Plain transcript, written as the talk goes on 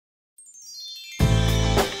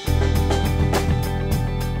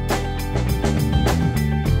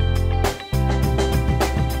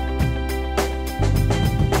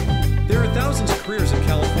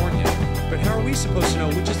supposed to know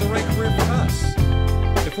which is the right career for us.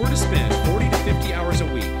 If we're to spend 40 to 50 hours a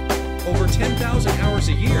week, over 10,000 hours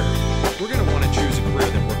a year, we're going to want to choose a career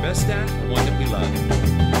that we're best at and one that we love.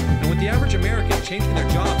 And with the average American changing their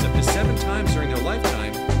jobs up to 7 times during their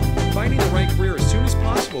lifetime, finding the right career as soon as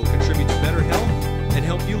possible will contribute to better health and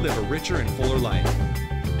help you live a richer and fuller life.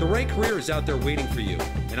 The right career is out there waiting for you,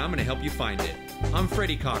 and I'm going to help you find it. I'm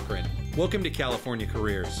Freddy Cochran. Welcome to California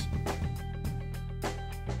Careers.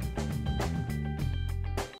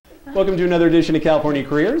 Welcome to another edition of California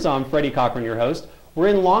Careers. I'm Freddy Cochran, your host. We're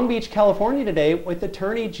in Long Beach, California today with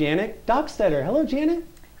attorney Janet Dockstetter. Hello, Janet.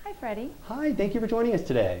 Hi, Freddie. Hi, thank you for joining us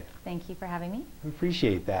today. Thank you for having me. I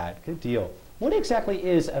appreciate that. Good deal. What exactly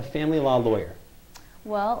is a family law lawyer?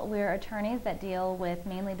 Well, we're attorneys that deal with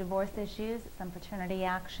mainly divorce issues, some paternity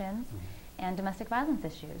actions, and domestic violence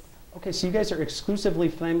issues. Okay, so you guys are exclusively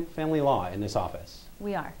family law in this office?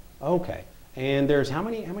 We are. Okay. And there's how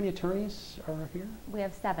many attorneys are here? We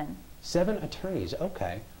have 7. 7 attorneys,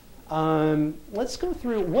 okay. Let's go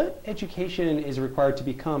through what education is required to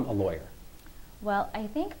become a lawyer. Well, I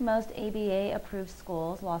think most ABA-approved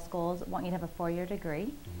schools, law schools, want you to have a 4-year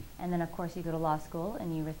degree. And then, of course, you go to law school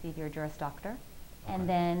and you receive your Juris Doctor. And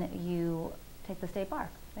then you take the state bar,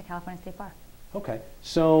 the California State Bar. Okay,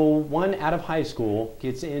 so one out of high school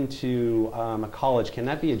gets into a college. Can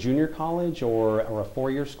that be a junior college or a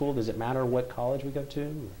 4-year school? Does it matter what college we go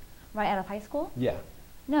to? Right out of high school? Yeah.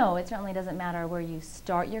 No, it certainly doesn't matter where you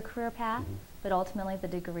start your career path, but ultimately the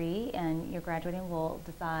degree and your graduating will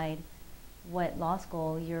decide what law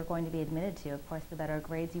school you're going to be admitted to. Of course, the better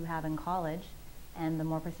grades you have in college and the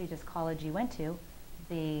more prestigious college you went to,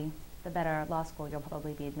 the better law school you'll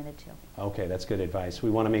probably be admitted to. Okay, that's good advice. We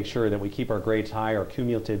want to make sure that we keep our grades high, our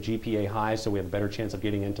cumulative GPA high, so we have a better chance of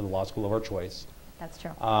getting into the law school of our choice. That's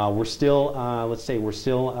true. We're still, let's say we're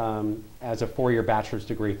still as a 4-year bachelor's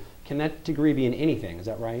degree. Can that degree be in anything? Is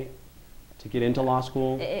that right? To get into law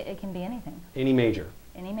school? It can be anything. Any major?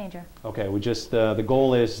 Any major. Okay, we just, the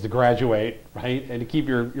goal is to graduate, right, and to keep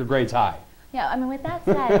your grades high. Yeah, I mean, with that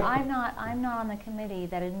said, I'm not on the committee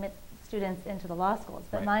that admits students into the law schools,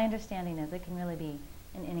 but my understanding is it can really be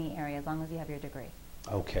in any area as long as you have your degree.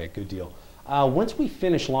 Okay, good deal. Once we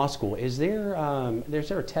finish law school, is there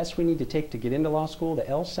a test we need to take to get into law school, the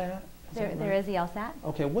LSAT? There is the LSAT.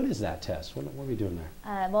 Okay, what is that test? What are we doing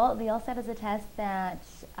there? Well, the LSAT is a test that,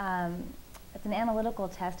 it's an analytical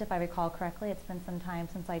test if I recall correctly. It's been some time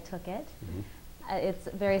since I took it. It's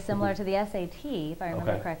very similar to the SAT, if I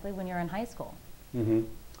remember correctly, when you're in high school.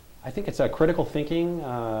 I think it's critical thinking,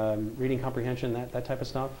 reading comprehension, that type of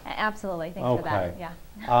stuff? Absolutely, thanks for that,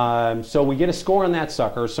 yeah. So we get a score on that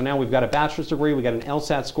sucker, so now we've got a bachelor's degree, we got an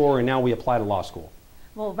LSAT score, and now we apply to law school.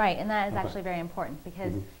 Well, right, and that is actually very important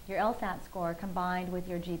because your LSAT score combined with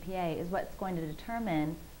your GPA is what's going to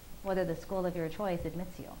determine whether the school of your choice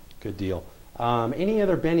admits you. Good deal. Any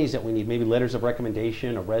other bennies that we need? Maybe letters of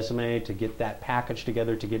recommendation, a resume to get that package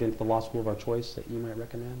together to get into the law school of our choice that you might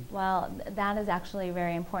recommend? Well, that is actually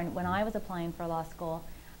very important. When I was applying for law school,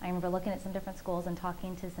 I remember looking at some different schools and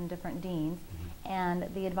talking to some different deans,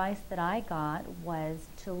 and the advice that I got was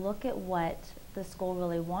to look at what the school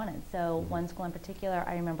really wanted. So one school in particular,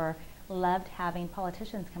 I remember, loved having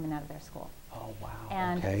politicians coming out of their school. Oh, wow.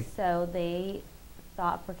 And so they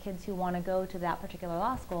thought for kids who want to go to that particular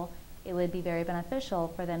law school, it would be very beneficial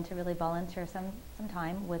for them to really volunteer some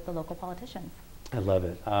time with the local politicians. I love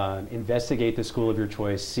it. Investigate the school of your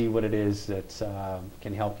choice, see what it is that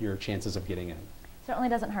can help your chances of getting in. Certainly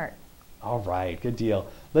doesn't hurt. All right, good deal.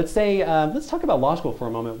 Let's talk about law school for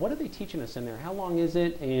a moment. What are they teaching us in there? How long is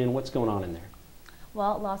it and what's going on in there?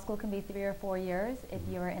 Well, law school can be 3 or 4 years. If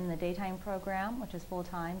you're in the daytime program, which is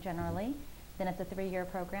full-time generally, then it's a 3-year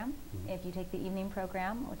program. If you take the evening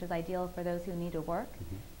program, which is ideal for those who need to work,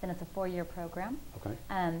 then it's a 4-year program. Okay.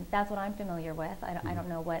 That's what I'm familiar with. I don't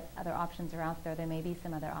know what other options are out there. There may be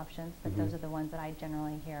some other options, but those are the ones that I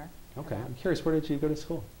generally hear. Okay. I'm curious, where did you go to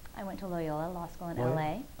school? I went to Loyola Law School in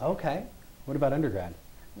LA. Okay. What about undergrad?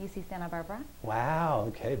 UC Santa Barbara. Wow.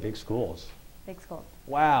 Okay. Big schools. Big schools.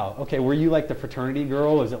 Wow. Okay. Were you like the fraternity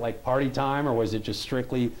girl? Was it like party time, or was it just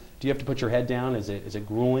strictly? Do you have to put your head down? Is it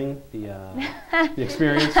grueling the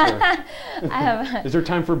experience? Is there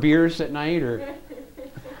time for beers at night, or?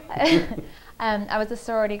 I was a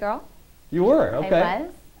sorority girl. You were. Okay. I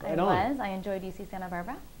was. I enjoyed UC Santa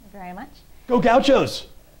Barbara very much. Go Gauchos!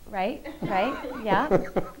 Right. Yeah.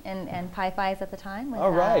 And Pi Phi's at the time was,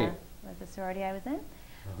 was the sorority I was in.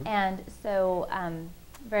 And so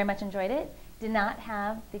very much enjoyed it. Did not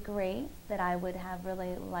have the grades that I would have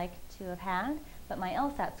really liked to have had, but my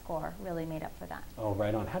LSAT score really made up for that. Oh,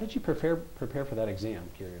 right on. How did you prepare for that exam?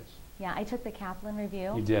 Curious. Yeah, I took the Kaplan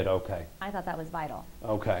review. You did, okay. I thought that was vital.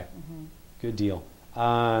 Okay, good deal.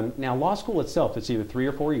 Now, law school itself, it's either 3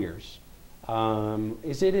 or 4 years.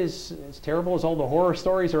 Is it as terrible as all the horror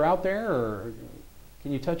stories are out there, or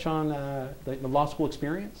can you touch on the law school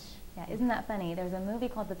experience? Yeah, isn't that funny? There's a movie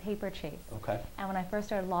called The Paper Chase. Okay. And when I first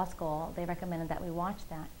started law school, they recommended that we watch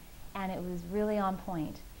that. And it was really on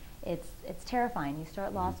point. It's terrifying. You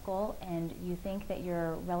start law school and you think that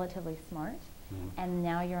you're relatively smart, and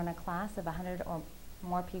now you're in a class of 100 or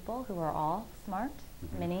more people who are all smart.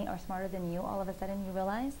 Many are smarter than you. All of a sudden you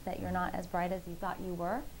realize that you're not as bright as you thought you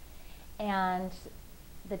were. And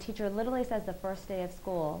the teacher literally says the first day of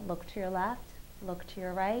school, look to your left, look to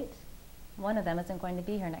your right. One of them isn't going to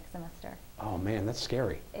be here next semester. Oh man, that's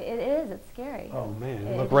scary. It is, it's scary. Oh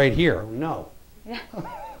man, look right here. No. Yeah,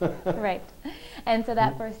 right. And so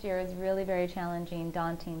that first year is really very challenging,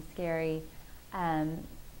 daunting, scary.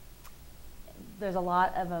 There's a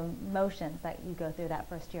lot of emotions that you go through that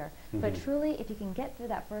first year. But truly, if you can get through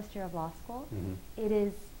that first year of law school, it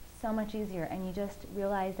is so much easier, and you just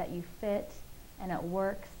realize that you fit, and it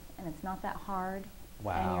works, and it's not that hard.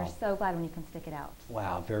 Wow. And you're so glad when you can stick it out.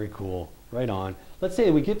 Wow, very cool. Right on. Let's say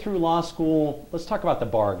we get through law school. Let's talk about the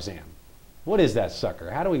bar exam. What is that sucker?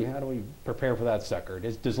 How do we prepare for that sucker?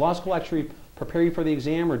 Does law school actually prepare you for the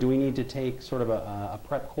exam, or do we need to take sort of a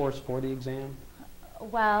prep course for the exam?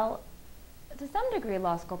 Well, to some degree,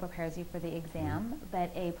 law school prepares you for the exam,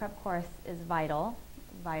 but a prep course is vital.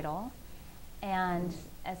 And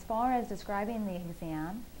as far as describing the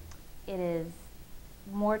exam, it is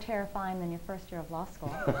more terrifying than your first year of law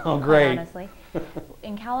school. Oh, great. Honestly.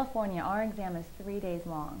 In California, our exam is 3 days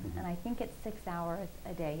long, and I think it's 6 hours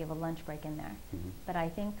a day. You have a lunch break in there. But I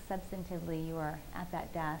think substantively you are at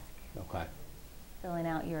that desk filling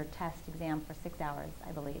out your test exam for 6 hours,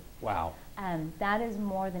 I believe. Wow. That is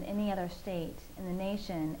more than any other state in the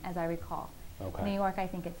nation, as I recall. Okay. New York, I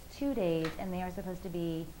think it's 2 days, and they are supposed to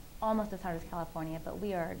be almost as hard as California, but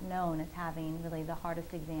we are known as having really the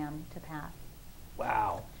hardest exam to pass.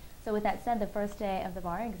 Wow. So with that said, the first day of the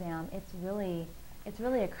bar exam, it's really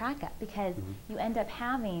a crack up, because you end up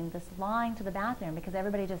having this line to the bathroom because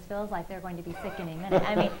everybody just feels like they're going to be sick any minute.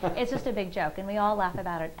 I mean, it's just a big joke, and we all laugh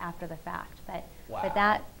about it after the fact. But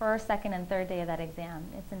that first, second, and third day of that exam,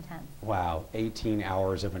 it's intense. Wow, 18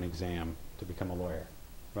 hours of an exam to become a lawyer,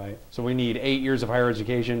 right? So we need 8 years of higher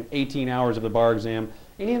education, 18 hours of the bar exam.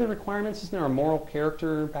 Any other requirements? Isn't there a moral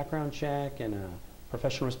character background check and a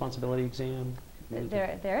professional responsibility exam?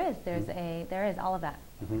 There is all of that.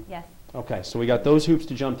 Yes. Okay, so we got those hoops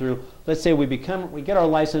to jump through. Let's say we get our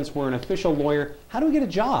license, we're an official lawyer. How do we get a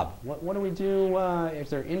job? What do we do? Is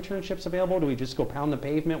there internships available? Do we just go pound the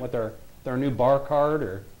pavement with our new bar card,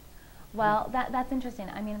 or? Well, that's interesting.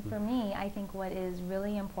 I mean, for me, I think what is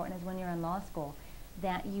really important is when you're in law school,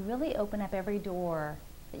 that you really open up every door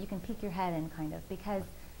that you can peek your head in, kind of, because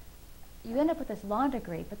you end up with this law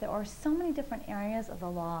degree, but there are so many different areas of the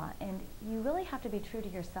law, and you really have to be true to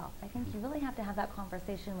yourself. I think you really have to have that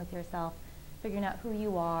conversation with yourself, figuring out who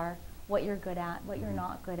you are, what you're good at, what you're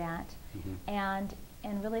not good at, and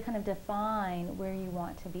really kind of define where you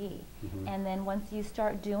want to be. And then once you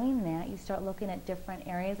start doing that, you start looking at different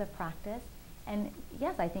areas of practice. And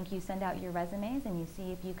yes, I think you send out your resumes and you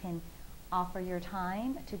see if you can offer your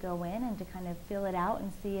time to go in and to kind of fill it out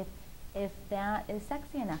and see if that is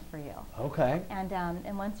sexy enough for you. Okay.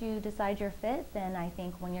 And once you decide you're fit, then I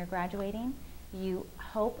think when you're graduating, you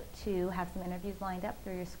hope to have some interviews lined up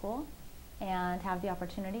through your school and have the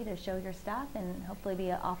opportunity to show your stuff and hopefully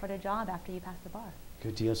be offered a job after you pass the bar.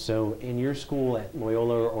 Good deal. So in your school at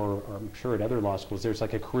Loyola, or I'm sure at other law schools, there's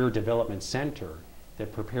like a career development center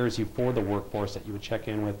that prepares you for the workforce that you would check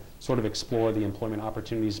in with, sort of explore the employment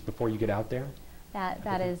opportunities before you get out there?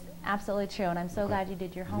 That is absolutely true, and I'm so glad you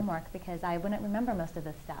did your homework, because I wouldn't remember most of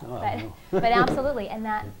this stuff. Oh, but absolutely, and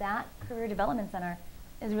that career development center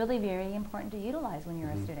is really very important to utilize when you're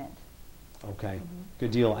a student. Okay,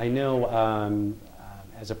 good deal. I know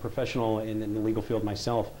as a professional in the legal field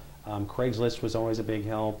myself, Craigslist was always a big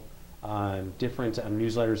help. Different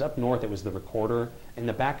newsletters. Up north, it was the Recorder. In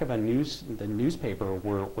the back of the newspaper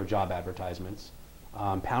were job advertisements.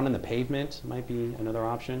 Pounding the pavement might be another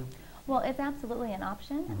option. Well, it's absolutely an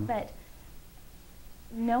option, but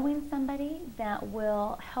knowing somebody that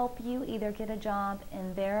will help you either get a job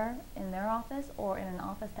in their office or in an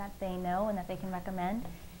office that they know and that they can recommend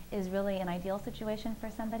is really an ideal situation for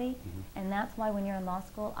somebody. And that's why when you're in law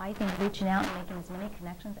school, I think reaching out and making as many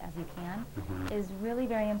connections as you can is really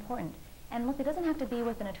very important. And look, it doesn't have to be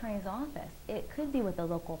with an attorney's office. It could be with a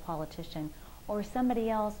local politician or somebody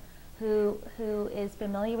else who is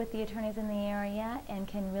familiar with the attorneys in the area and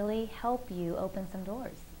can really help you open some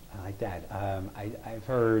doors. I like that. I've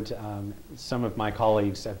heard some of my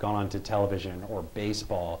colleagues have gone on to television or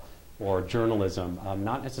baseball or journalism,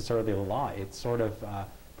 not necessarily the law. It sort of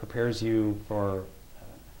prepares you for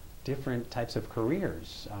different types of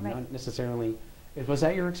careers, Right. not necessarily. Was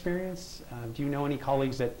that your experience? Do you know any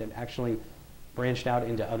colleagues that actually branched out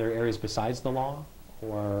into other areas besides the law,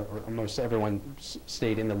 or almost everyone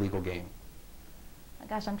stayed in the legal game?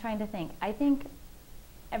 Gosh, I'm trying to think. I think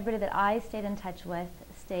everybody that I stayed in touch with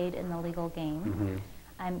stayed in the legal game,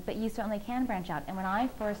 but you certainly can branch out. And when I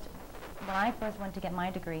first went to get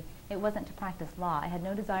my degree, it wasn't to practice law. I had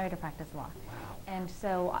no desire to practice law. Wow. And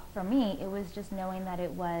so for me, it was just knowing that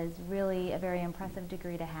it was really a very impressive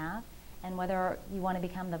degree to have, and whether you want to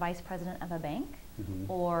become the vice president of a bank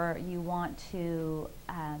or you want to,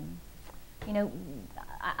 you know,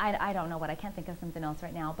 I don't know what, I can't think of something else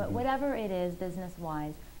right now, but whatever it is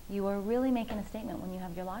business-wise, you are really making a statement when you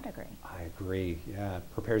have your law degree. I agree. Yeah,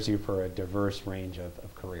 it prepares you for a diverse range of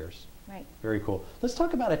careers. Right. Very cool. Let's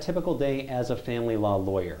talk about a typical day as a family law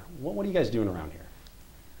lawyer. What are you guys doing around here?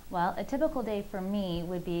 Well, a typical day for me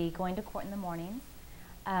would be going to court in the mornings.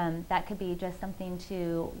 That could be just something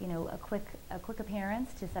to, you know, a quick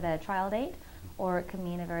appearance to set a trial date, or it could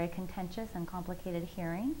mean a very contentious and complicated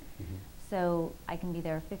hearing. So I can be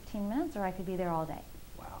there 15 minutes, or I could be there all day.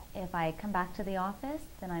 Wow. If I come back to the office,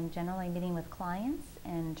 then I'm generally meeting with clients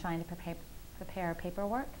and trying to prepare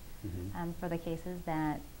paperwork for the cases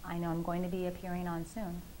that I know I'm going to be appearing on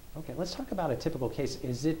soon. Okay, let's talk about a typical case.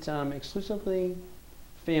 Is it exclusively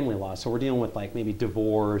family law? So we're dealing with like maybe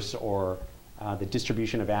divorce or the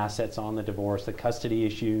distribution of assets on the divorce, the custody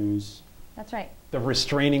issues. That's right. The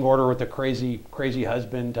restraining order with the crazy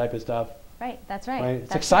husband type of stuff. Right, that's right. Right? It's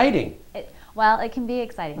That's exciting. Right. Well, it can be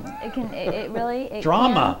exciting. It can. It really. It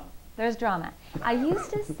Drama. Can. There's drama. I used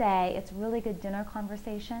to say it's really good dinner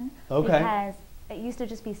conversation Okay. because it used to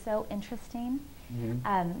just be so interesting.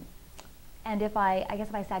 And I guess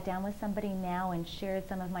if I sat down with somebody now and shared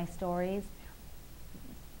some of my stories,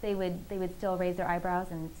 they would still raise their eyebrows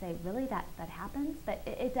and say, "Really, that happens?" But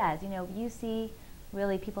it does. You know, you see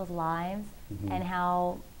really people's lives and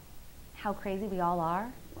how crazy we all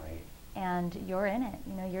are. Right. And you're in it.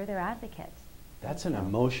 You know, you're their advocate. That's an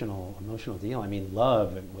emotional deal. I mean,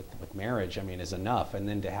 love and with marriage, I mean, is enough, and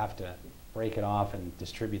then to have to break it off and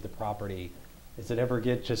distribute the property, does it ever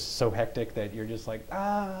get just so hectic that you're just like,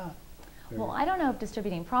 ah? Well, I don't know if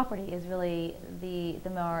distributing property is really the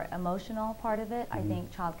more emotional part of it. I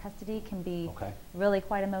think child custody can be really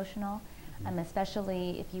quite emotional,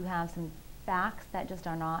 especially if you have some facts that just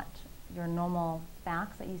are not your normal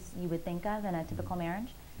facts that you would think of in a typical marriage.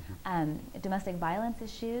 Domestic violence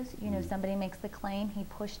issues, you know, somebody makes the claim, he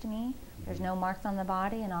pushed me, there's no marks on the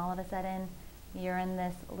body, and all of a sudden you're in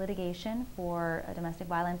this litigation for a domestic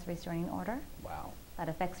violence restraining order. Wow. That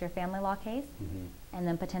affects your family law case, and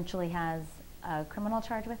then potentially has a criminal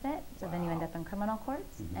charge with it, so then you end up in criminal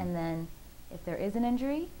courts, and then if there is an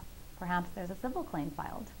injury, perhaps there's a civil claim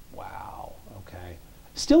filed. Wow, okay.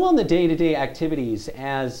 Still on the day-to-day activities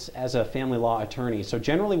as a family law attorney, so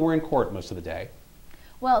generally we're in court most of the day.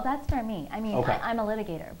 Well, that's for me. I mean, Okay. I'm a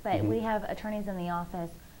litigator, but we have attorneys in the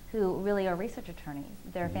office who really are research attorneys.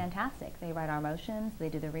 They're fantastic. They write our motions, they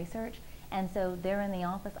do the research, and so they're in the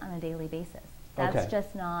office on a daily basis. That's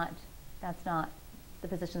just not, that's not the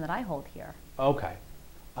position that I hold here. Okay.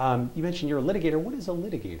 You mentioned you're a litigator. What is a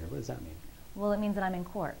litigator? What does that mean? Well, it means that I'm in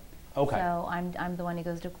court. Okay. So I'm the one who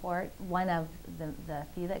goes to court, one of the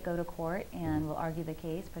few that go to court and will argue the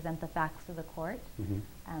case, present the facts to the court.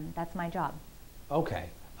 That's my job. Okay.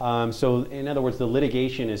 So in other words, the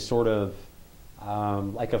litigation is sort of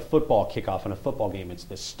like a football kickoff in a football game. It's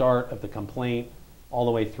the start of the complaint all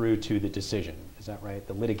the way through to the decision. Is that right?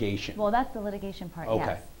 The litigation. Well, that's the litigation part, Okay.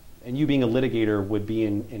 yes. And you being a litigator would be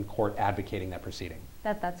in court advocating that proceeding.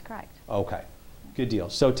 That's correct. Okay. Good deal.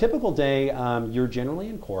 So typical day, you're generally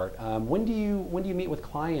in court. When do you meet with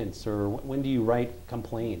clients, or when do you write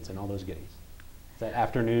complaints and all those goodies? Is that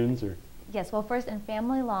afternoons or? Yes, well, first in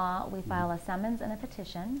family law, we file a summons and a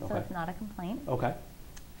petition, so it's not a complaint. Okay.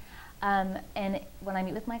 And when I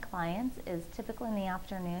meet with my clients is typically in the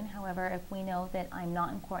afternoon. However, if we know that I'm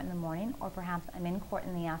not in court in the morning, or perhaps I'm in court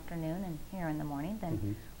in the afternoon and here in the morning,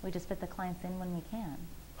 then we just fit the clients in when we can.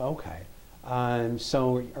 Okay.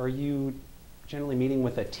 So are you generally meeting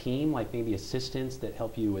with a team, like maybe assistants that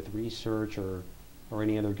help you with research or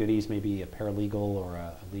any other goodies, maybe a paralegal or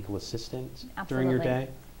a legal assistant during your day?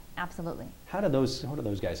 Absolutely. How do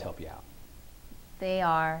those guys help you out? They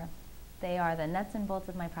are the nuts and bolts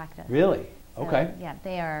of my practice. Really? So, okay. Yeah,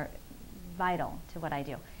 they are vital to what I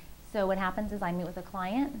do. So what happens is I meet with a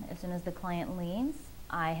client. As soon as the client leaves,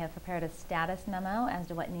 I have prepared a status memo as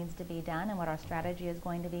to what needs to be done and what our strategy is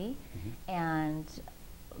going to be. And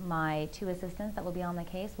my 2 assistants that will be on the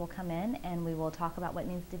case will come in and we will talk about what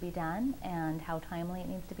needs to be done and how timely it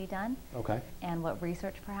needs to be done. Okay. And what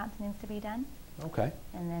research perhaps needs to be done. Okay.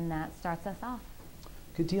 And then that starts us off.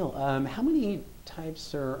 Good deal. How many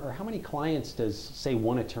types or how many clients does, say,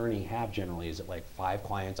 one attorney have generally? Is it like 5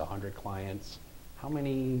 clients, 100 clients? How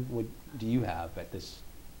many do you have at this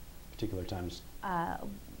particular times?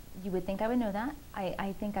 You would think I would know that.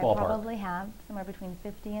 I think I Ballpark. probably have somewhere between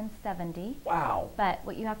 50 and 70. Wow. But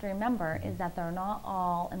what you have to remember is that they're not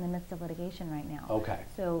all in the midst of litigation right now. Okay.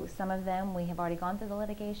 So some of them we have already gone through the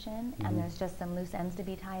litigation and there's just some loose ends to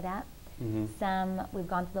be tied up. Some we've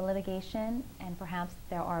gone through the litigation and perhaps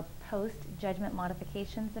there are post-judgment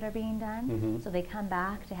modifications that are being done. So they come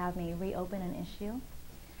back to have me reopen an issue.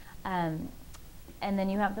 And then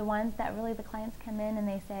you have the ones that really the clients come in and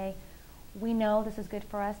they say, we know this is good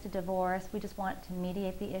for us to divorce. We just want to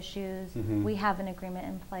mediate the issues. We have an agreement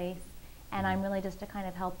in place. And I'm really just to kind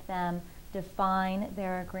of help them define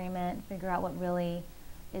their agreement, figure out what really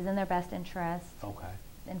is in their best interest. Okay.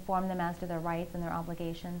 Inform them as to their rights and their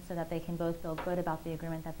obligations so that they can both feel good about the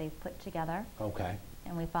agreement that they've put together. Okay.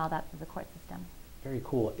 And we file that through the court system. Very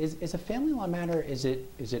cool. Is a family law matter, is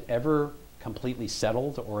it ever completely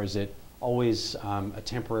settled, or is it always a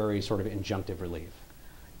temporary sort of injunctive relief?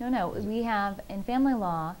 No, we have, in family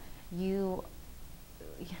law, you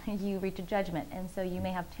reach a judgment, and so you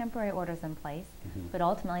may have temporary orders in place, but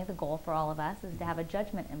ultimately the goal for all of us is to have a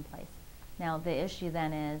judgment in place. Now the issue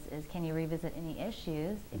then is can you revisit any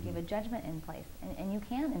issues if you have a judgment in place? And you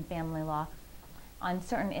can in family law on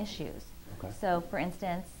certain issues. Okay. So for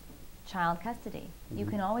instance, child custody. You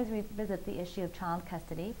can always revisit the issue of child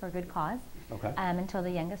custody for good cause until the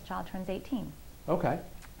youngest child turns 18. Okay.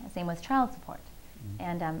 Same with child support.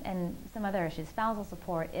 And some other issues, spousal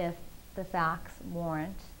support, if the facts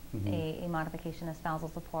warrant a modification of spousal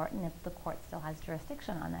support and if the court still has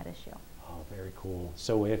jurisdiction on that issue. Oh, very cool.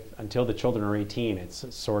 So if until the children are 18,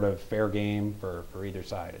 it's sort of fair game for either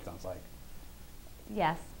side, it sounds like.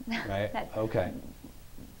 Yes. Right? Okay.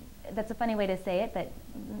 That's a funny way to say it, but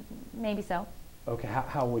maybe so. Okay.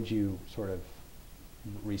 How would you sort of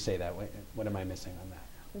re-say that? What am I missing on that?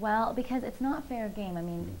 Well, because it's not fair game. I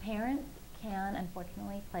mean, parents can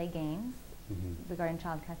unfortunately play games regarding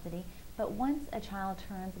child custody, but once a child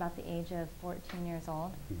turns about the age of 14 years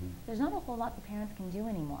old, there's not a whole lot the parents can do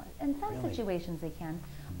anymore. In some situations they can,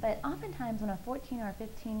 but oftentimes when a 14 or a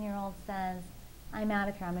 15-year-old says, I'm out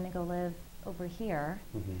of here, I'm going to go live over here,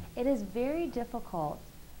 it is very difficult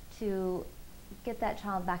to get that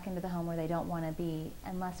child back into the home where they don't want to be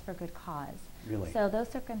unless for good cause. Really? So those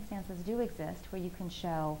circumstances do exist where you can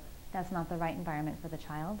show that's not the right environment for the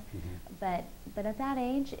child. But at that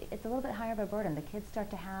age, it's a little bit higher of a burden. The kids start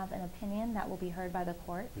to have an opinion that will be heard by the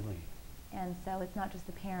court. Really? And so it's not just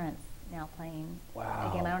the parents now playing Wow.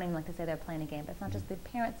 a game. I don't even like to say they're playing a game, but it's not just the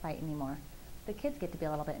parents fight anymore. The kids get to be a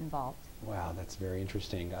little bit involved. Wow, that's very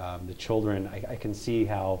interesting. The children, I can see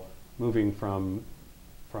how moving from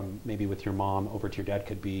maybe with your mom over to your dad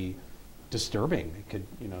could be disturbing. It could,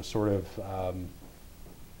 sort of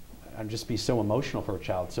just be so emotional for a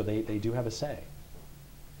child. So they do have a say.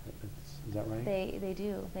 Is that right? They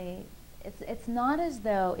do. It's not as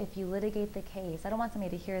though if you litigate the case, I don't want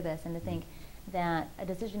somebody to hear this and to think that a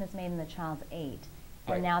decision is made in the child's 8,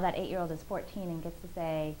 and now that 8-year-old is 14 and gets to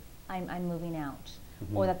say, I'm moving out.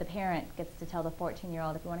 Or that the parent gets to tell the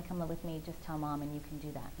 14-year-old, if you want to come live with me, just tell mom and you can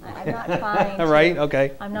do that. I'm not trying to, right,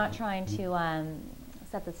 okay. I'm not trying to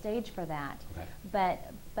set the stage for that. Okay.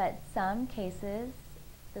 But some cases,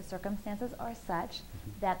 the circumstances are such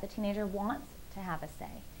that the teenager wants to have a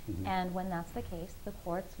say. And when that's the case, the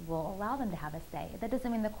courts will allow them to have a say. That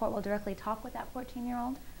doesn't mean the court will directly talk with that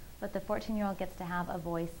 14-year-old, but the 14-year-old gets to have a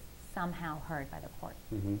voice somehow heard by the court.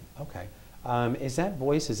 Okay. Is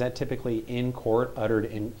that typically in court, uttered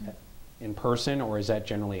in person, or is that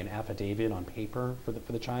generally an affidavit on paper for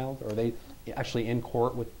the child? Or are they actually in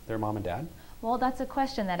court with their mom and dad? Well, that's a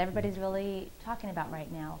question that everybody's really talking about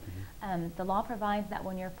right now. The law provides that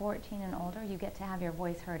when you're 14 and older, you get to have your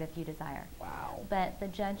voice heard if you desire. Wow. But the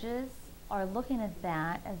judges are looking at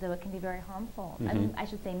that as though it can be very harmful. I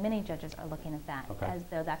should say many judges are looking at that as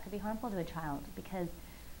though that could be harmful to a child, because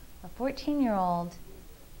a 14-year-old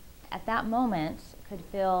at that moment could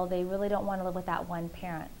feel they really don't want to live with that one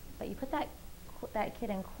parent. But you put that kid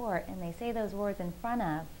in court and they say those words in front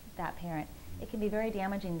of that parent, it can be very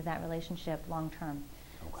damaging to that relationship long term.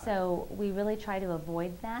 So we really try to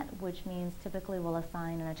avoid that, which means typically we'll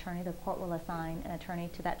assign an attorney, the court will assign an attorney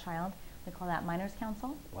to that child. We call that minors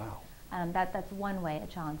counsel. Wow. That's one way a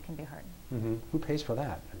child can be hurt. Mm-hmm. Who pays for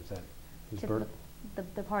that? Is that whose burden?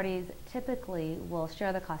 The parties typically will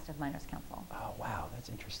share the cost of minors counsel. Oh, wow, that's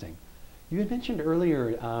interesting. You had mentioned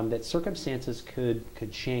earlier that circumstances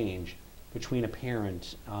could change between a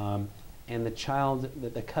parent and the child,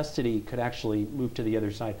 that the custody could actually move to the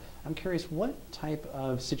other side. I'm curious, what type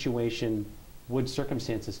of situation would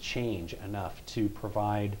circumstances change enough to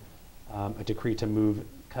provide a decree to move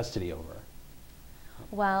custody over?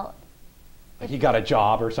 Well, like he got a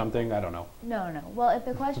job or something? I don't know. No. Well, if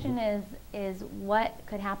the question is what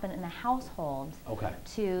could happen in the household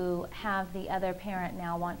to have the other parent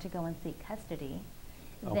now want to go and seek custody,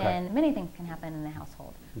 then many things can happen in the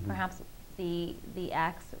household. Mm-hmm. Perhaps the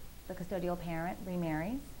custodial parent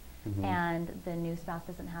remarries, mm-hmm. and the new spouse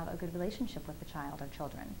doesn't have a good relationship with the child or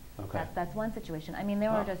children. Okay. That's one situation. I mean,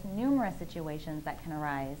 there are just numerous situations that can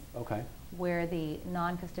arise where the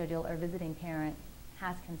non-custodial or visiting parent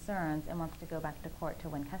has concerns and wants to go back to court to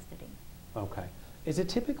win custody. Okay. Is it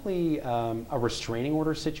typically a restraining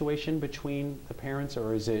order situation between the parents,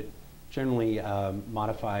 or is it generally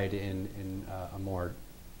modified in a more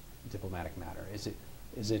diplomatic manner?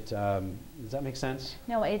 Does that make sense?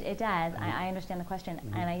 No, it does. Mm-hmm. I understand the question,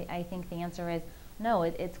 mm-hmm. and I think the answer is no.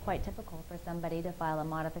 It's quite typical for somebody to file a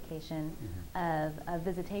modification mm-hmm. of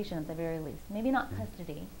visitation at the very least. Maybe not mm-hmm.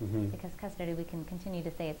 custody, mm-hmm. because custody we can continue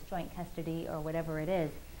to say it's joint custody or whatever it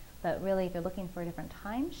is. But really, if you're looking for a different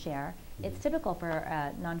timeshare, mm-hmm. it's typical for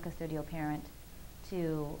a non-custodial parent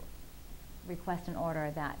to request an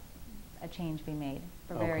order that a change be made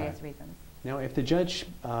for various reasons. Now, if the judge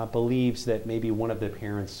believes that maybe one of the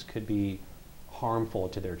parents could be harmful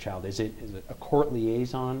to their child, is it a court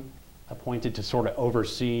liaison appointed to sort of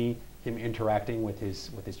oversee him interacting with his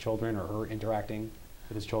children, or her interacting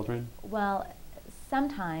with his children? Well,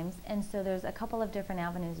 sometimes, and so there's a couple of different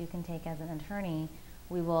avenues you can take as an attorney.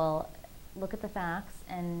 We will look at the facts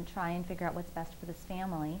and try and figure out what's best for this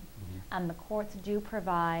family. Mm-hmm. The courts do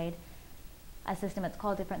provide a system. It's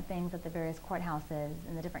called different things at the various courthouses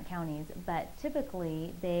in the different counties, but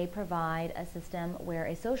typically they provide a system where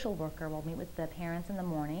a social worker will meet with the parents in the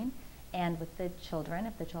morning and with the children,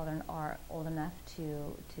 if the children are old enough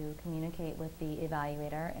to communicate with the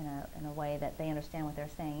evaluator in a way that they understand what they're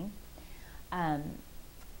saying.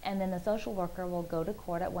 And then the social worker will go to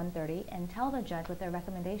court at 1:30 and tell the judge what their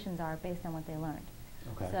recommendations are based on what they learned.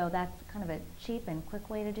 Okay. So that's kind of a cheap and quick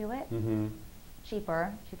way to do it. Mm-hmm. Cheap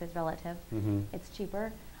is relative. Mm-hmm. It's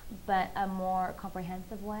cheaper, but a more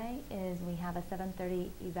comprehensive way is we have a 7:30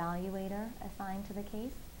 evaluator assigned to the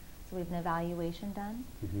case. So we have an evaluation done.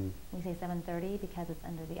 Mm-hmm. We say 7:30 because it's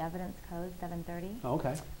under the evidence code, 7:30.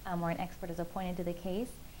 Okay. Where an expert is appointed to the case,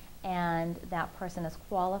 and that person is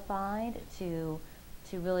qualified to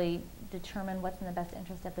really determine what's in the best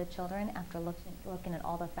interest of the children after looking at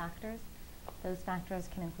all the factors. Those factors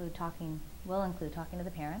will include talking to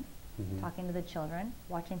the parents, mm-hmm. talking to the children,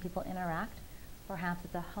 watching people interact. Perhaps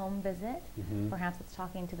it's a home visit. Mm-hmm. Perhaps it's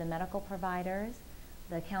talking to the medical providers,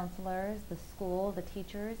 the counselors, the school, the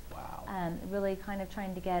teachers. Wow. Really kind of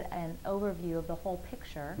trying to get an overview of the whole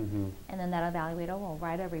picture. Mm-hmm. And then that evaluator will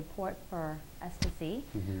write a report for us to see.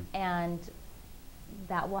 Mm-hmm. And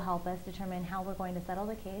that will help us determine how we're going to settle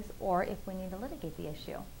the case or if we need to litigate the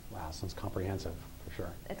issue. Wow, sounds comprehensive, for sure.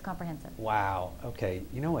 It's comprehensive. Wow, okay.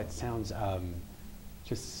 You know, it sounds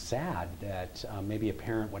just sad that maybe a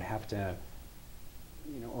parent would have to,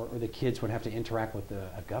 or the kids would have to interact with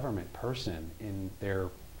a government person in their,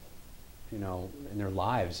 in their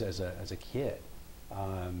lives as a kid.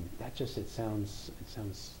 It sounds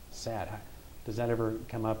sad. Does that ever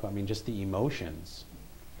come up? I mean, just the emotions.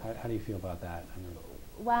 How do you feel about that?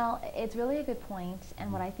 Well, it's really a good point, and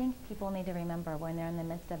mm-hmm. what I think people need to remember when they're in the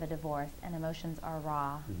midst of a divorce and emotions are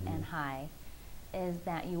raw mm-hmm. and high is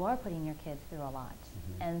that you are putting your kids through a lot.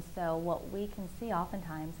 Mm-hmm. And so what we can see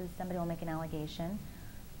oftentimes is somebody will make an allegation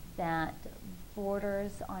that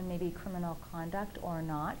borders on maybe criminal conduct or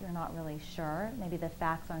not. You're not really sure. Maybe the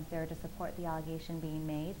facts aren't there to support the allegation being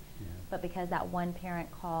made. Yeah. But because that one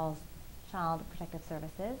parent calls Child Protective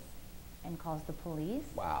Services and calls the police,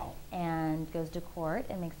 wow, and goes to court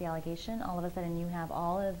and makes the allegation, all of a sudden you have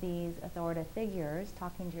all of these authoritative figures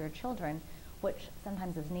talking to your children, which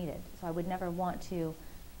sometimes is needed. So I would never want to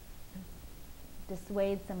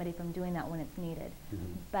dissuade somebody from doing that when it's needed.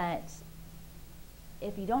 Mm-hmm. But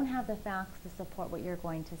if you don't have the facts to support what you're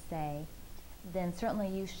going to say, then certainly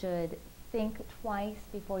you should think twice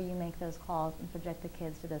before you make those calls and subject the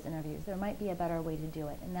kids to those interviews. There might be a better way to do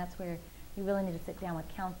it, and that's where you really need to sit down with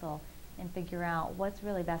counsel and figure out what's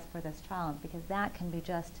really best for this child, because that can be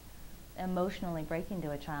just emotionally breaking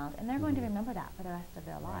to a child, and they're mm-hmm. going to remember that for the rest of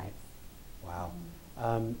their lives. Wow.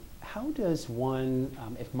 How does one,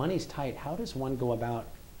 if money's tight, how does one go about,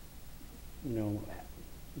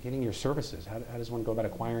 getting your services? How does one go about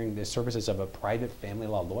acquiring the services of a private family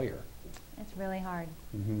law lawyer? It's really hard.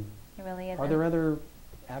 Mm-hmm. It really is. Are there other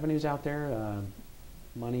avenues out there,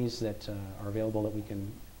 monies that are available that we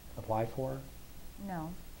can apply for?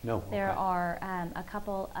 No. No. There okay. are a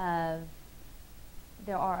couple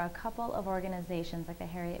of organizations like the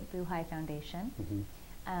Harriet Buhai Foundation. Mm-hmm.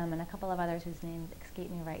 And a couple of others whose names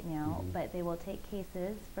escape me right now, Mm-hmm. but they will take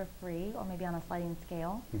cases for free or maybe on a sliding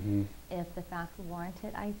scale Mm-hmm. if the facts warrant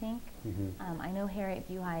it, I think. Mm-hmm. I know Harriet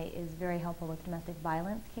Buhai is very helpful with domestic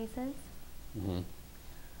violence cases, Mm-hmm.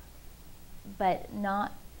 but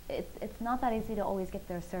it's not that easy to always get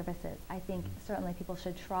their services. I think certainly people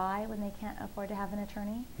should try when they can't afford to have an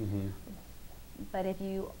attorney, Mm-hmm. but if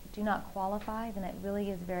you do not qualify, then it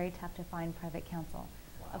really is very tough to find private counsel.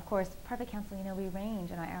 Of course, private counsel, we range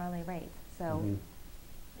in our hourly rates, so Mm-hmm.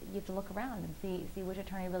 you have to look around and see which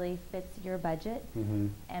attorney really fits your budget Mm-hmm.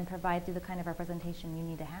 and provides you the kind of representation you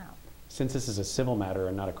need to have. Since this is a civil matter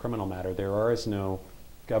and not a criminal matter, there is no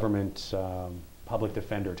government public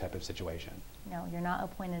defender type of situation. No, you're not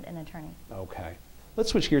appointed an attorney. Okay.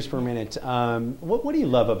 Let's switch gears for a minute. What do you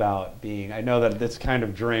love about being, I know that it's kind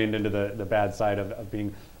of drained into the bad side of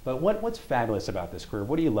being, but what's fabulous about this career?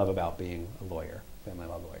 What do you love about being a lawyer, family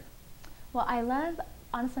law lawyer? Well, I love,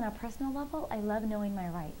 honestly, on a personal level, I love knowing my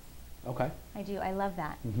rights. Okay. I do. I love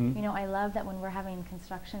that. Mm-hmm. I love that when we're having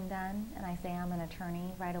construction done and I say I'm an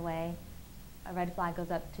attorney, right away a red flag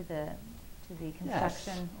goes up to the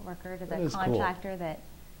construction worker, to the contractor, cool. that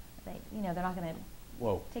they're not going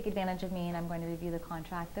to take advantage of me and I'm going to review the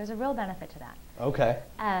contract. There's a real benefit to that. Okay.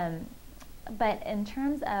 But in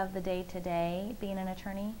terms of the day-to-day being an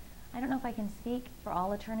attorney, I don't know if I can speak for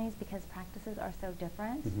all attorneys because practices are so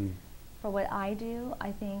different. Mm-hmm. For what I do,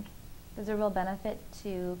 I think there's a real benefit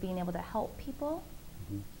to being able to help people.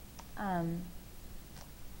 Mm-hmm.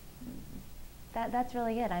 That's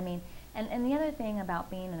really it. I mean, and the other thing about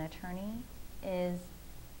being an attorney is,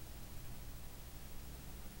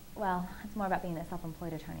 well, it's more about being a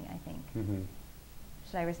self-employed attorney, I think. Mm-hmm.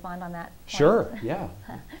 Should I respond on that point? Sure, yeah.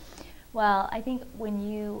 Well, I think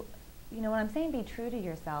when when I'm saying be true to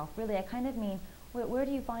yourself, really I kind of mean where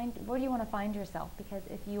do you want to find yourself? Because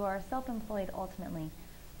if you are self-employed, ultimately,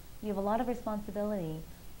 you have a lot of responsibility,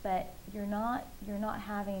 but you're not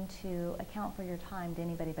having to account for your time to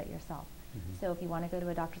anybody but yourself. Mm-hmm. So if you want to go to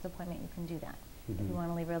a doctor's appointment, you can do that. Mm-hmm. If you want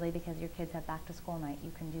to leave early because your kids have back to school night,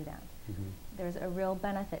 you can do that. Mm-hmm. There's a real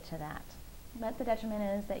benefit to that. But the detriment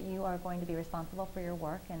is that you are going to be responsible for your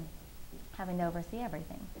work and having to oversee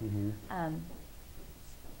everything. Mm-hmm.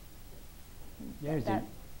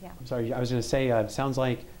 Yeah. I'm sorry, I was going to say, it sounds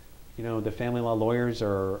like, the family law lawyers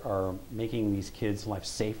are making these kids' life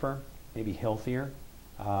safer, maybe healthier,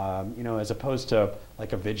 as opposed to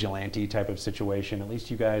like a vigilante type of situation. At least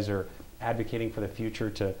you guys are advocating for the future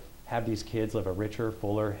to have these kids live a richer,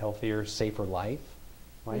 fuller, healthier, safer life,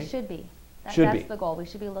 right? We should be. That's the goal. We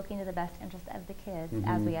should be looking to the best interest of the kids Mm-hmm.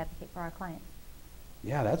 as we advocate for our clients.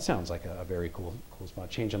 Yeah, that sounds like a very cool spot.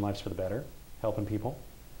 Changing lives for the better, helping people.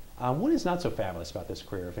 What is not so fabulous about this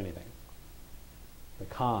career, if anything? The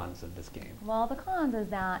cons of this game. Well, the cons is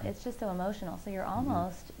that it's just so emotional. So you're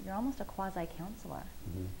almost a quasi-counselor,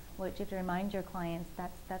 mm-hmm. which you have to remind your clients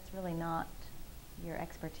that's really not your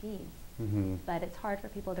expertise. Mm-hmm. But it's hard for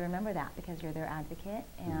people to remember that because you're their advocate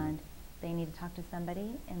and mm-hmm. they need to talk to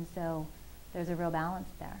somebody, and so there's a real balance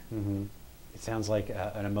there. Mm-hmm. It sounds like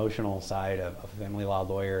an emotional side of a family law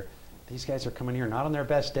lawyer. These guys are coming here not on their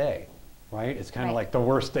best day, right? It's kind of like the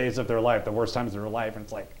worst days of their life, the worst times of their life, and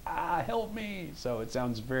it's like, help me. So it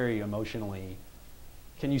sounds very emotionally.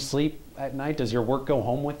 Can you sleep at night? Does your work go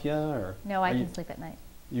home with you? Or no, I can sleep at night.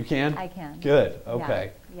 You can? I can. Good,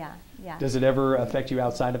 okay. Yeah. Does it ever affect you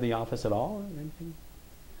outside of the office at all?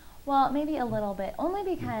 Well, maybe a little bit, only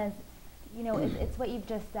because it's what you've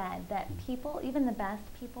just said, that people, even the best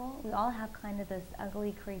people, we all have kind of this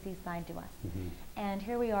ugly, crazy side to us. Mm-hmm. And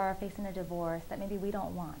here we are facing a divorce that maybe we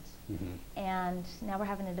don't want. Mm-hmm. And now we're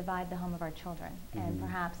having to divide the home of our children mm-hmm. and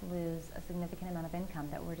perhaps lose a significant amount of income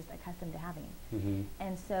that we're just accustomed to having. Mm-hmm.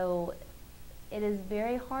 And so it is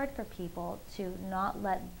very hard for people to not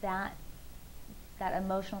let that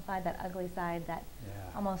emotional side, that ugly side, that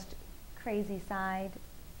almost crazy side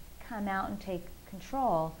come out and take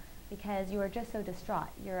control, because you are just so distraught.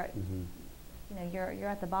 You're, mm-hmm. You're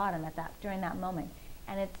at the bottom during that moment,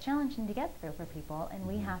 and it's challenging to get through for people, and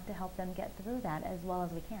mm-hmm. we have to help them get through that as well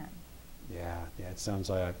as we can. Yeah. It sounds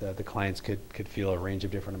like the clients could feel a range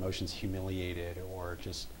of different emotions: humiliated, or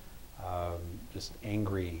just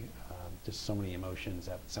angry, just so many emotions.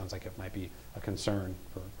 That sounds like it might be a concern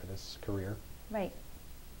for this career. Right.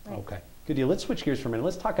 Right. Okay, good deal. Let's switch gears for a minute.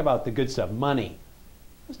 Let's talk about the good stuff, money.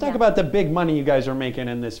 Let's talk about the big money you guys are making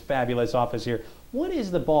in this fabulous office here. What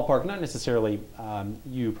is the ballpark, not necessarily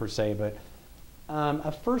you per se, but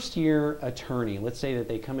a first-year attorney, let's say that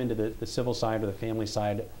they come into the civil side or the family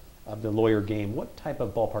side of the lawyer game, what type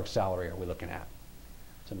of ballpark salary are we looking at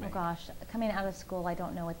to make? Oh gosh, coming out of school, I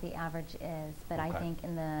don't know what the average is, but I think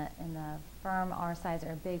in the firm our size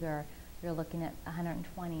or bigger, you're looking at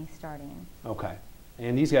 120 starting. Okay.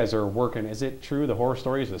 And these guys are working, is it true, the horror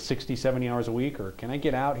stories of 60, 70 hours a week, or can I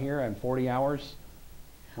get out here at 40 hours?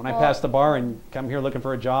 When I pass the bar and come here looking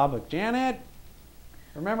for a job, like, Janet,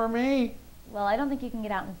 remember me? Well, I don't think you can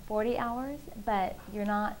get out in 40 hours, but you're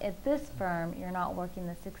not, at this firm, you're not working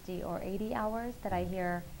the 60 or 80 hours that I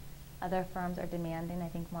hear other firms are demanding. I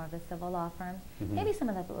think more of the civil law firms. Maybe some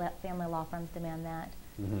of the family law firms demand that.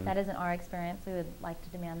 That isn't our experience. We would like to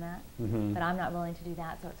demand that, but I'm not willing to do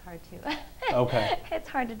that, so it's hard to. Okay. It's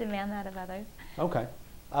hard to demand that of others. Okay.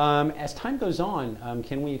 As time goes on,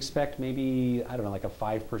 can we expect maybe, I don't know, like a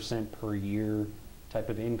 5% per year type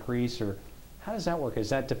of increase, or how does that work? Is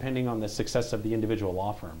that depending on the success of the individual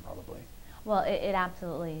law firm, probably? Well, it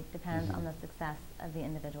absolutely depends on the success of the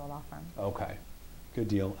individual law firm. Okay. Good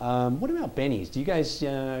deal. What about bennies? Do you guys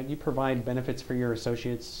you provide benefits for your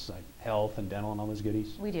associates, like health and dental and all those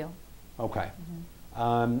goodies? We do. Okay.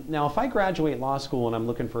 Now, if I graduate law school and I'm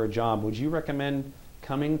looking for a job, would you recommend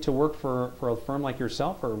coming to work for a firm like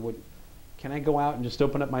yourself, or can I go out and just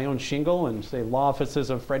open up my own shingle and say law offices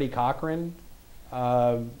of Freddy Cochran?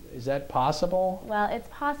 Is that possible? Well, it's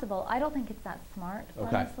possible. I don't think it's that smart,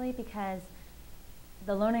 honestly, because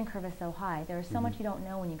the learning curve is so high. There is so much you don't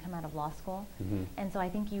know when you come out of law school. And so I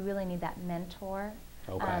think you really need that mentor.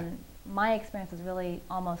 My experience was really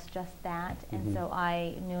almost just that. And so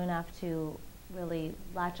I knew enough to really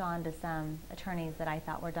latch on to some attorneys that I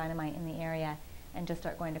thought were dynamite in the area and just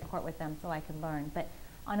start going to court with them so I could learn. But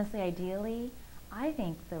honestly, ideally, I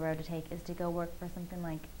think the road to take is to go work for something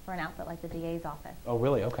like, for an outfit like the DA's office. Oh,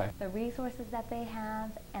 really? Okay. The resources that they have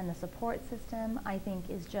and the support system, I think,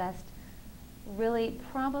 is just really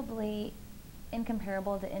probably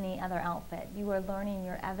incomparable to any other outfit. You are learning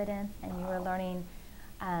your evidence, and you are learning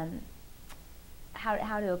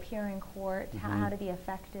how to appear in court, how to be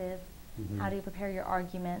effective, how to prepare your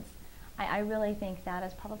arguments. I really think that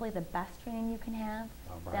is probably the best training you can have.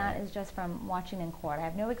 That is just from watching in court. I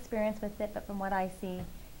have no experience with it, but from what I see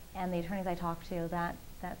and the attorneys I talk to, that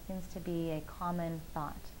seems to be a common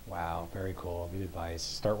thought. Wow, very cool. Good advice.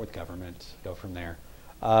 Start with government, go from there.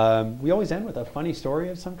 We always end with a funny story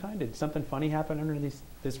of some kind. Did something funny happen under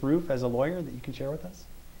this roof as a lawyer that you can share with us?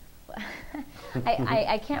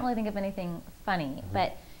 I can't really think of anything funny,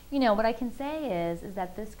 but you know what I can say is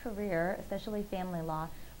that this career, especially family law,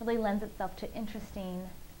 really lends itself to interesting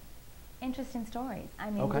stories. I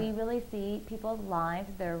mean, we really see people's lives,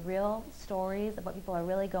 their real stories of what people are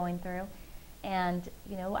really going through, and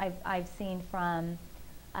you know, I've seen from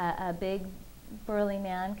a big burly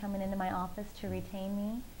man coming into my office to retain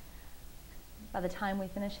me. By the time we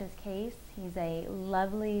finish his case, he's a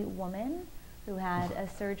lovely woman who had a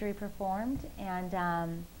surgery performed and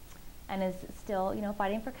is still, you know,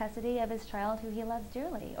 fighting for custody of his child who he loves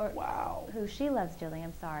dearly, or who she loves dearly.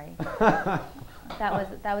 I'm sorry. that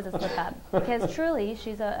was a slip up, because truly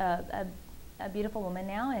she's a beautiful woman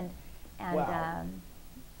now,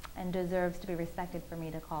 and deserves to be respected for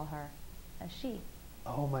me to call her a she.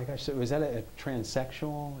 Oh my gosh, so is that a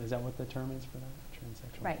transsexual? Is that what the term is for that?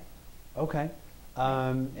 Transsexual? Right. Okay.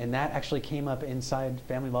 And that actually came up inside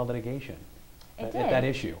family law litigation. It did. That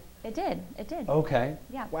issue. It did. It did. Okay.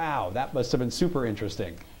 Yeah. Wow, that must have been super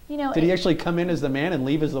interesting. You know, did he actually come in as the man and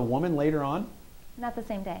leave as the woman later on? Not the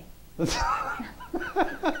same day.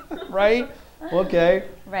 Right? Okay.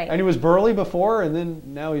 Right. And he was burly before, and then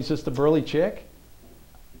now he's just a burly chick?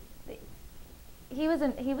 He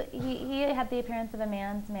had the appearance of a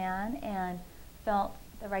man's man, and felt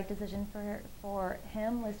the right decision for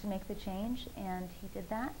him was to make the change, and he did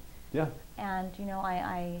that. Yeah. And you know,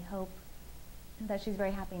 I hope that she's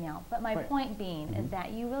very happy now. But my point being is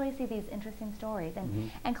that you really see these interesting stories,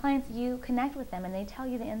 and clients, you connect with them, and they tell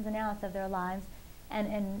you the ins and outs of their lives,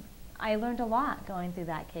 and I learned a lot going through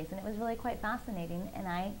that case, and it was really quite fascinating, and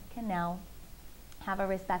I can now have a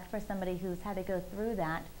respect for somebody who's had to go through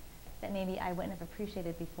that maybe I wouldn't have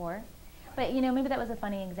appreciated before. But you know, maybe that was a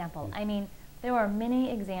funny example. I mean, there are many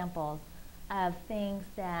examples of things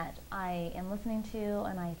that I am listening to,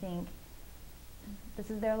 and I think this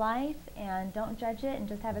is their life, and don't judge it and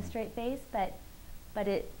just have a straight face, but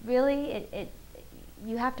it really,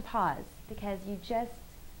 you have to pause, because you just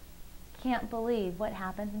can't believe what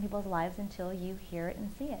happens in people's lives until you hear it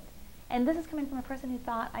and see it. And this is coming from a person who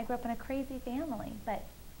thought, I grew up in a crazy family, but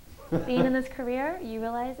being in this career, you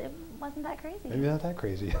realize it wasn't that crazy. Maybe not that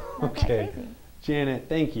crazy. Not that crazy. Janet,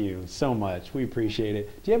 thank you so much. We appreciate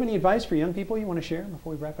it. Do you have any advice for young people you want to share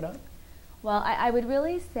before we wrap it up? Well, I would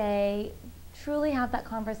really say truly have that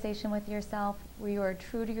conversation with yourself where you are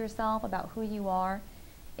true to yourself about who you are.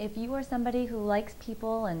 If you are somebody who likes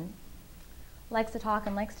people and likes to talk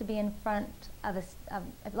and likes to be in front of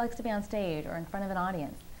likes to be on stage or in front of an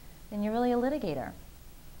audience, then you're really a litigator.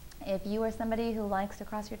 If you are somebody who likes to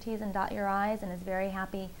cross your T's and dot your I's and is very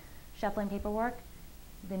happy shuffling paperwork,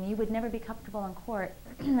 then you would never be comfortable in court,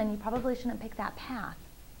 and you probably shouldn't pick that path.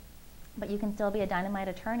 But you can still be a dynamite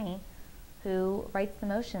attorney who writes the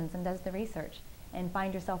motions and does the research and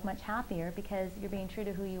find yourself much happier because you're being true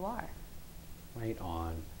to who you are. Right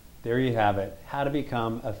on. There you have it, how to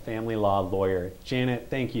become a family law lawyer. Janet,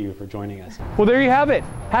 thank you for joining us. Well, there you have it,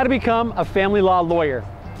 how to become a family law lawyer.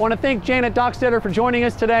 I want to thank Janet Dockstetter for joining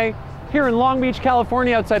us today here in Long Beach,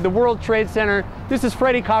 California, outside the World Trade Center. This is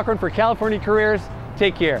Freddy Cochran for California Careers.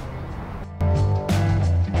 Take care.